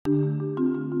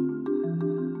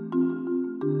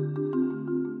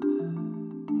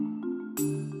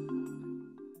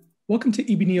Welcome to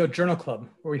EBNEO Journal Club,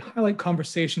 where we highlight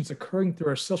conversations occurring through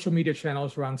our social media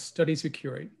channels around studies we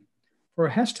curate. For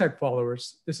our hashtag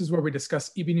followers, this is where we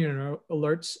discuss EBNEO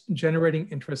alerts generating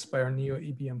interest by our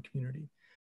NEO-EBM community.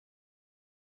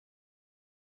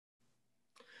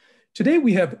 Today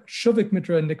we have Shouvik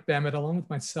Mitra and Nick Bamit along with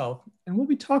myself, and we'll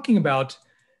be talking about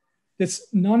this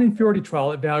non-inferiority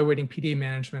trial evaluating PDA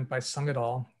management by Sung et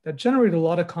al. That generated a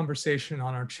lot of conversation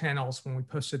on our channels when we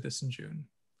posted this in June.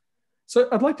 So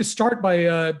I'd like to start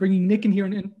by bringing Nick in here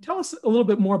and tell us a little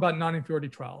bit more about non-inferiority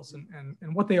trials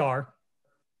and what they are.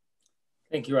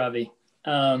 Thank you, Ravi.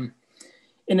 In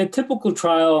a typical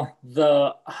trial,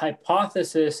 the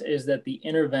hypothesis is that the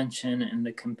intervention and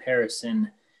the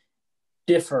comparison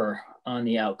differ on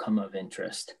the outcome of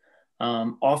interest.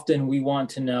 Often we want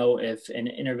to know if an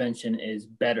intervention is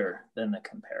better than the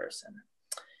comparison.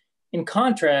 In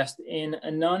contrast, in a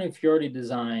non-inferiority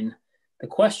design, the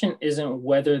question isn't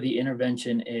whether the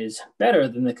intervention is better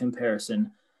than the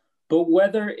comparison, but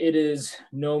whether it is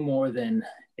no more than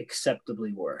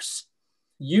acceptably worse.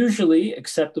 Usually,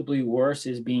 acceptably worse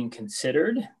is being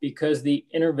considered because the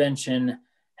intervention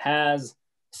has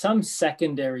some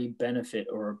secondary benefit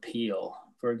or appeal.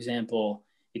 For example,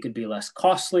 it could be less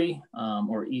costly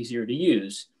or easier to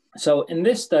use. So in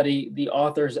this study, the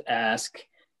authors ask,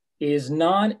 is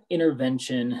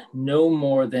non-intervention no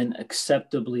more than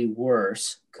acceptably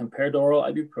worse compared to oral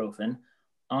ibuprofen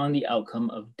on the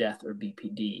outcome of death or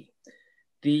BPD?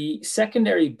 The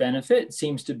secondary benefit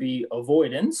seems to be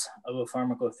avoidance of a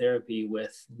pharmacotherapy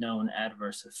with known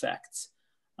adverse effects.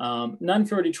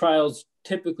 Non-inferiority trials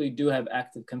typically do have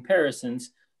active comparisons,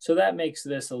 so that makes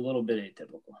this a little bit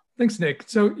atypical. Thanks, Nick.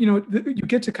 So, you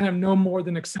get to kind of no more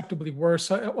than acceptably worse.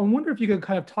 So I wonder if you could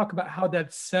kind of talk about how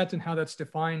that's set and how that's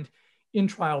defined in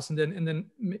trials, and then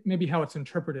maybe how it's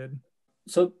interpreted.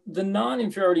 So the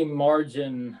non-inferiority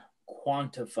margin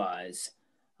quantifies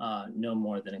no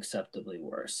more than acceptably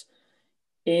worse.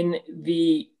 In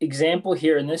the example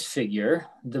here in this figure,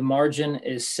 the margin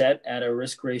is set at a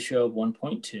risk ratio of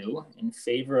 1.2 in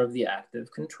favor of the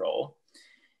active control.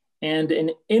 And an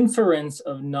inference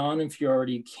of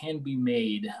non-inferiority can be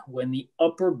made when the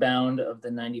upper bound of the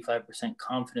 95%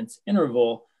 confidence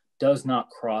interval does not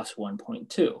cross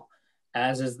 1.2,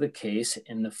 as is the case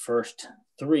in the first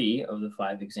 3 of the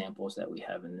 5 examples that we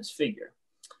have in this figure.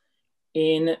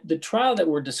 In the trial that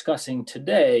we're discussing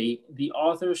today, the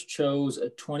authors chose a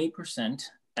 20%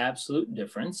 absolute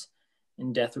difference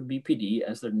in death or BPD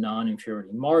as their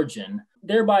non-inferiority margin,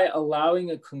 thereby allowing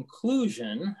a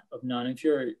conclusion of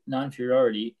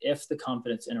non-inferiority if the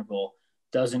confidence interval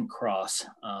doesn't cross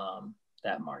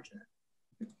that margin.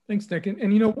 Thanks, Nick.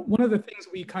 And one of the things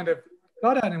we kind of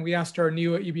got at and we asked our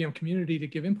NEO-EBM community to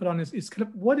give input on is kind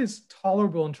of what is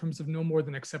tolerable in terms of no more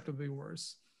than acceptably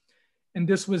worse. And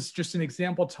this was just an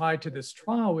example tied to this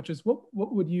trial, which is what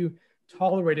would you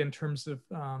tolerate in terms of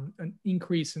an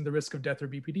increase in the risk of death or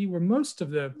BPD, where most of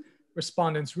the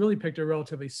respondents really picked a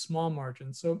relatively small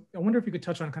margin. So I wonder if you could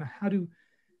touch on kind of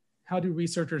how do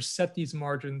researchers set these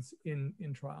margins in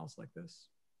trials like this?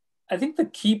 I think the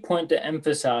key point to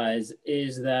emphasize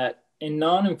is that in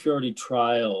non-inferiority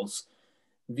trials,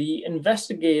 the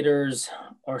investigators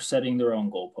are setting their own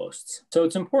goalposts. So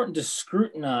it's important to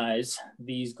scrutinize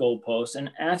these goalposts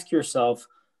and ask yourself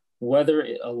whether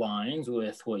it aligns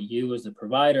with what you as the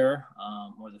provider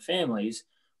or the families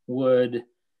would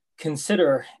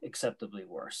consider acceptably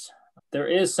worse. There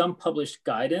is some published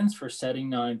guidance for setting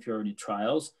non-inferiority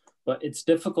trials, but it's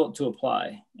difficult to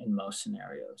apply in most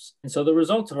scenarios. And so the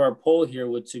results of our poll here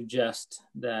would suggest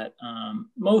that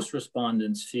most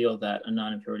respondents feel that a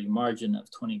non-inferiority margin of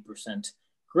 20%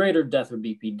 greater death or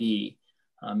BPD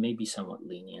may be somewhat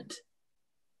lenient.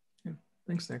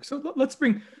 Thanks, Nick. So let's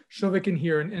bring Shouvik in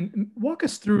here and walk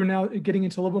us through now, getting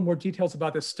into a little bit more details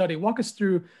about this study. Walk us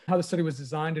through how the study was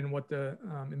designed and what the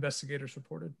investigators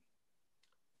reported.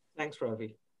 Thanks,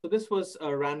 Ravi. So this was a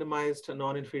randomized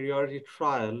non-inferiority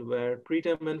trial where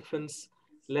preterm infants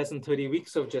less than 30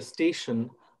 weeks of gestation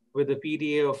with a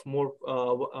PDA of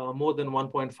more than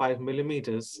 1.5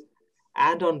 millimeters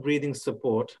and on breathing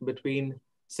support between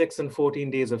 6 and 14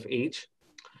 days of age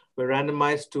were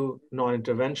randomized to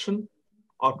non-intervention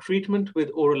or treatment with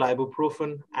oral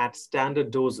ibuprofen at standard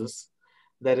doses,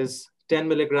 that is 10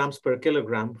 milligrams per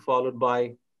kilogram, followed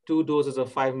by 2 doses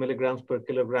of 5 milligrams per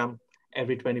kilogram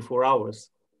every 24 hours.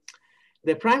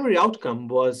 Their primary outcome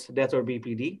was death or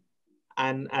BPD.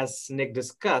 And as Nick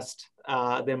discussed,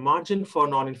 their margin for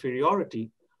non-inferiority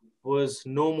was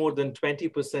no more than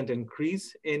 20%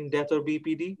 increase in death or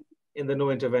BPD in the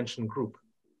no intervention group.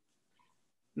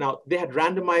 Now, they had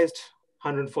randomized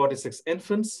 146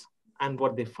 infants, and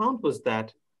what they found was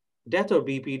that death or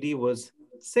BPD was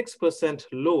 6%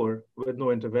 lower with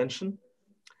no intervention.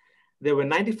 They were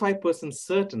 95%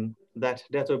 certain that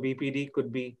death or BPD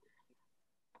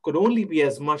could only be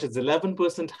as much as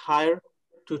 11% higher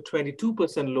to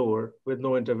 22% lower with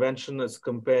no intervention as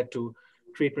compared to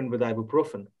treatment with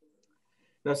ibuprofen.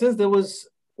 Now, since there was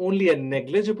only a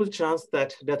negligible chance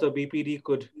that death or BPD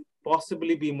could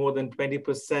possibly be more than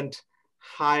 20%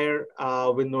 higher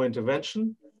with no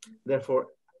intervention, therefore,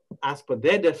 as per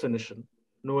their definition,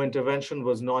 no intervention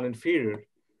was non-inferior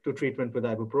to treatment with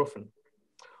ibuprofen.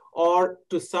 Or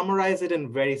to summarize it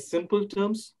in very simple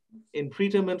terms, in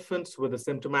preterm infants with a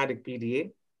symptomatic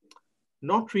PDA,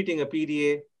 not treating a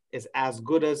PDA is as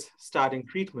good as starting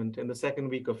treatment in the second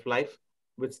week of life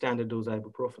with standard dose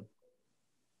ibuprofen.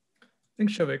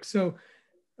 Thanks, Shovik. So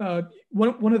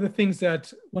one of the things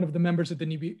that one of the members of the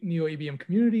NEO-ABM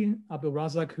community, Abdul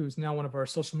Razak, who's now one of our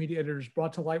social media editors,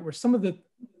 brought to light were some of the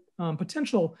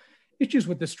potential issues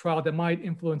with this trial that might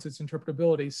influence its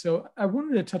interpretability. So I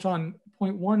wanted to touch on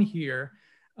point one here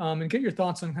and get your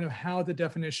thoughts on kind of how the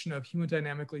definition of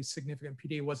hemodynamically significant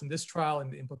PDA was in this trial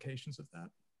and the implications of that.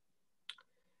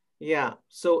 Yeah,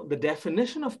 so the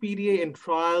definition of PDA in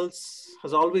trials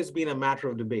has always been a matter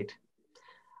of debate.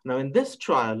 Now in this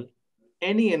trial,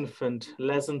 any infant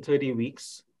less than 30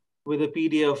 weeks with a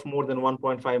PDA of more than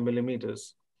 1.5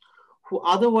 millimeters, who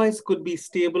otherwise could be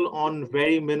stable on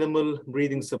very minimal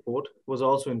breathing support was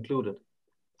also included.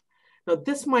 Now,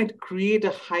 this might create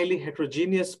a highly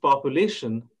heterogeneous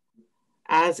population,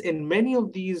 as in many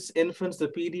of these infants, the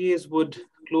PDAs would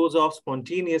close off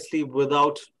spontaneously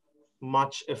without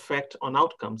much effect on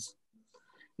outcomes.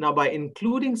 Now, by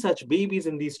including such babies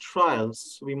in these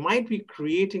trials, we might be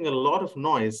creating a lot of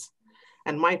noise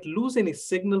and might lose any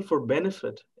signal for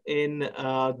benefit in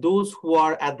those who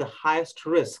are at the highest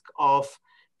risk of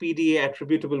PDA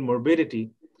attributable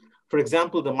morbidity. For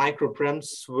example, the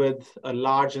microprems with a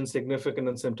large and significant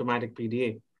and symptomatic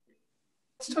PDA.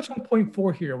 Let's touch on point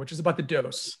four here, which is about the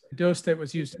dose that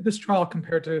was used in this trial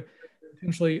compared to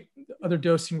potentially other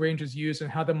dosing ranges used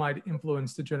and how that might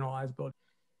influence the generalizability.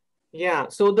 Yeah,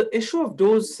 so the issue of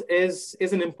dose is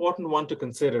an important one to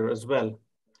consider as well.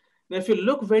 Now, if you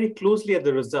look very closely at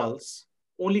the results,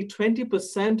 only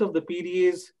 20% of the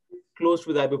PDAs closed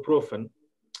with ibuprofen.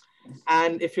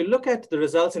 And if you look at the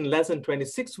results in less than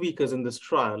 26 weekers in this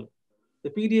trial, the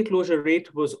PDA closure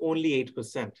rate was only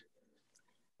 8%.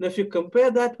 Now, if you compare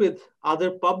that with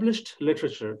other published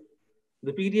literature,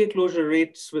 the PDA closure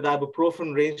rates with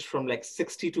ibuprofen ranged from like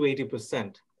 60 to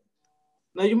 80%.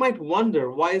 Now, you might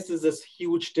wonder, why is this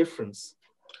huge difference?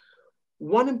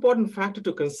 One important factor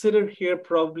to consider here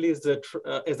probably is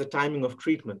the timing of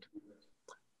treatment.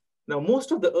 Now,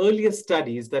 most of the earliest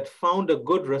studies that found a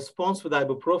good response with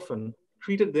ibuprofen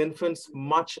treated the infants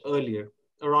much earlier,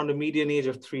 around a median age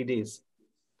of 3 days.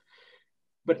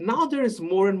 But now there is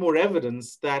more and more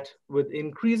evidence that with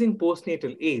increasing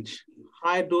postnatal age,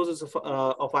 higher doses of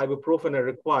ibuprofen are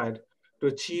required to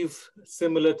achieve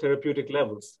similar therapeutic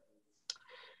levels.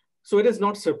 So it is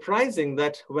not surprising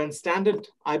that when standard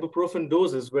ibuprofen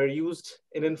doses were used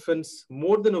in infants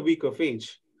more than a week of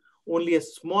age, only a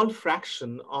small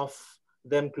fraction of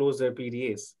them close their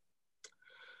PDAs.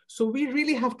 So we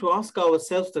really have to ask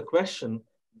ourselves the question,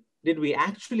 did we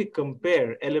actually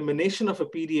compare elimination of a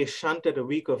PDA shunt at a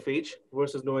week of age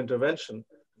versus no intervention?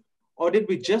 Or did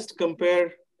we just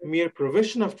compare mere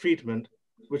provision of treatment,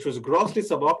 which was grossly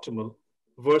suboptimal,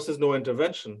 versus no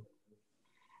intervention?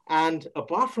 And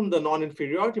apart from the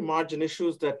non-inferiority margin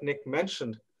issues that Nick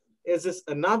mentioned, is this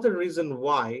another reason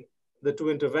why the two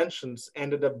interventions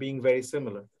ended up being very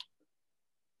similar?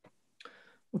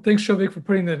 Well, thanks, Shovik, for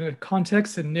putting that into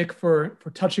context, and Nick for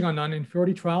touching on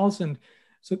non-inferiority trials. And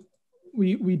so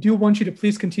we do want you to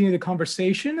please continue the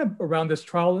conversation around this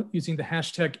trial using the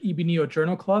hashtag EBNEO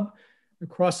Journal Club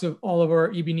across all of our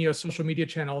EBNEO social media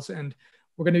channels. And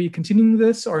we're going to be continuing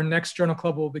this. Our next Journal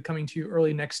Club will be coming to you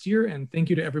early next year. And thank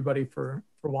you to everybody for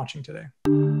watching today.